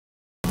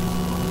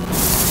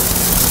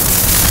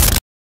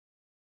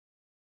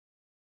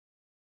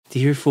To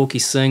hear Folky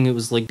sing, it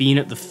was like being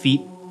at the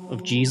feet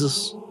of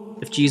Jesus.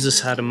 If Jesus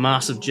had a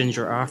massive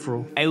ginger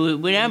afro.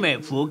 When I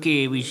met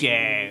Folky,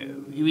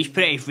 he was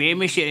pretty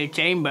famous at the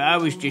time, but I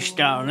was just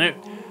starting out.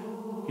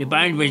 The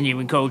band wasn't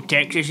even called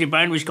Texas, the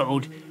band was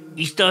called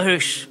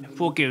Easterhouse.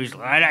 Folky was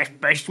like, that's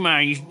best,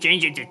 man, you should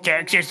change it to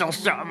Texas or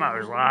something. I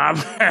was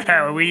like,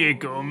 where you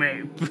go,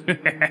 mate?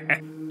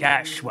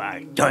 That's what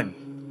I done.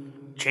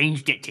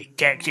 Changed it to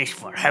Texas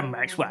for him,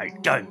 that's what I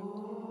done.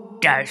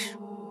 That's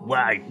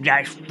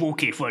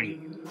Folky for you.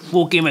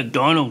 Folky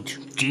Mcdonald,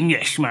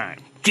 genius, man,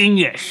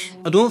 genius.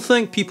 I don't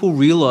think people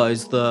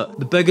realise that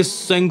the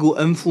biggest single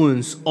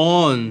influence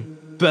on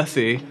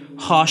Biffy,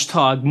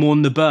 hashtag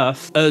Moan the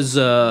Biff, is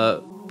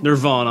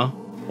Nirvana,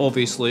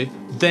 obviously.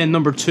 Then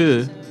number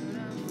 2,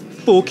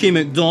 Folky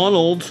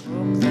Mcdonald.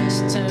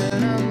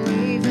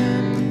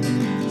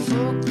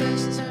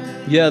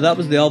 Yeah, that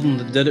was the album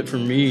that did it for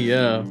me,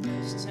 yeah.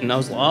 And I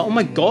was like, oh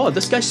my god,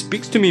 this guy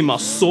speaks to me in my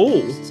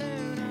soul.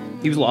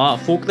 He was like,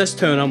 fuck this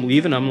town, I'm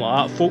leaving. I'm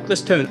like, fuck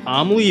this town,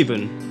 I'm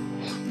leaving.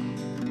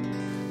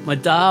 My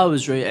dad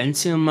was right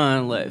into him,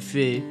 man. Like, for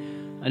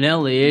an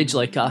early age,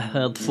 like, I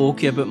heard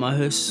Folky about my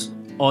house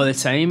all the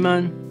time,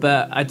 man.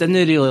 But I didn't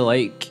really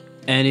like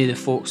any of the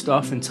folk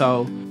stuff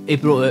until he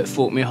brought out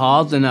Folk Me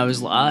Hard, and I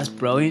was like, that's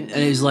brilliant.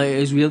 And it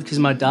was weird because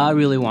my dad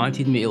really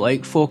wanted me to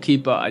like Folky,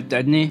 but I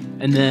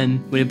didn't. And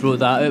then when he brought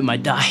that out, my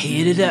dad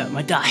hated it.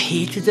 My dad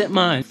hated it,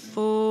 man.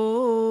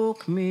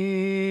 Folk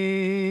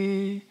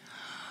me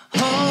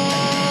hard.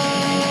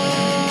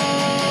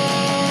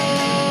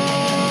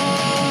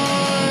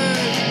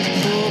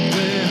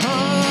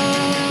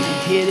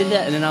 He hated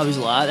it, and then I was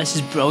like, this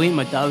is brilliant.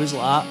 My dad was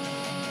like,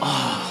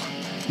 oh,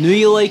 knew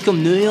you like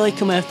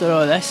him after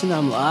all this. And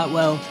I'm like,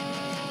 well,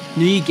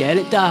 knew you get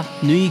it, Dad,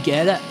 knew you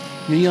get it,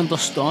 knew you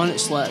understand.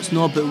 It's like, it's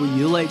not about what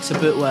you like, it's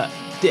about what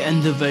the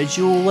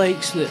individual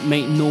likes that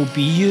might not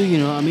be you, you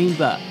know what I mean?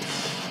 But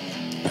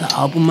the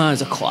album, man,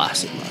 is a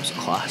classic, man, it's a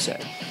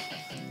classic.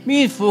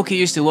 Me and Folky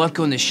used to work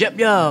on the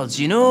shipyards,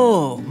 you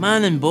know,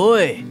 man and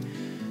boy.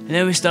 And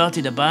then we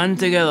started a band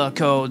together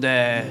called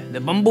the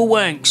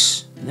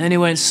Bumblewinks. And then he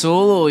went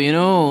solo, you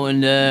know,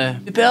 and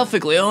to be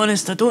perfectly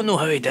honest, I don't know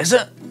how he does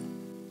it.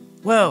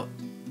 Well,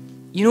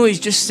 you know, he's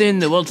just saying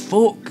the word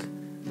folk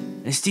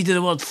instead of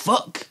the word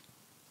fuck.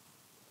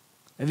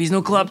 If he's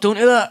not clapped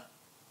onto that.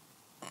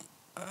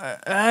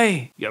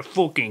 Aye. You're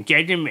fucking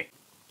kidding me.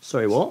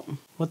 Sorry, what?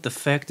 What the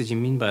fuck did you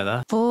mean by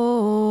that?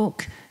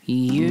 Fuck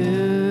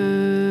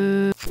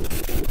you.